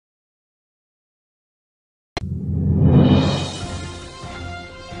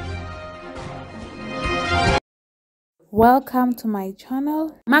Welcome to my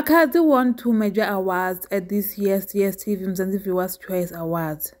channel. Makhadzi won 2 major awards at this year's DSTV Mzansi Viewers Choice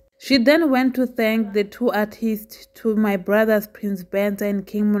Awards. She then went to thank the two artists, to my brothers Prince Benza and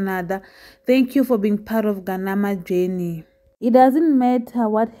King Monada. Thank you for being part of Ganama's journey. It doesn't matter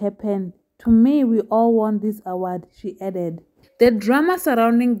what happened. To me, we all won this award, she added. The drama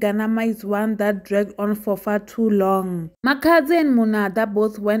surrounding Ganama is one that dragged on for far too long. Makhadzi and Monada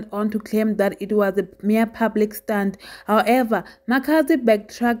both went on to claim that it was a mere public stunt. However, Makhadzi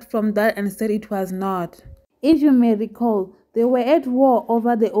backtracked from that and said it was not. If you may recall, they were at war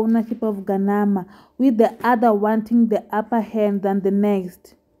over the ownership of Ganama, with the other wanting the upper hand than the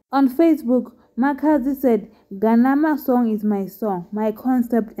next. On Facebook, Makhadzi said, "Ganama song is my song, my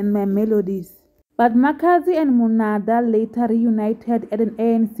concept and my melodies." But Makhadzi and Monada later reunited at an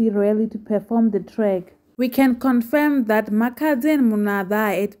ANC rally to perform the track. We can confirm that Makhadzi and Monada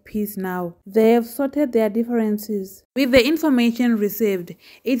are at peace now. They have sorted their differences. With the information received,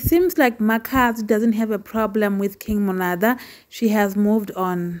 it seems like Makhadzi doesn't have a problem with King Monada. She has moved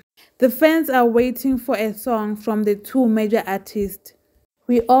on. The fans are waiting for a song from the two major artists.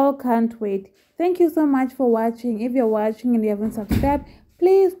 We all can't wait. Thank you so much for watching. If you're watching and you haven't subscribed,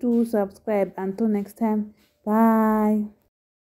 please do subscribe. Until next time, bye.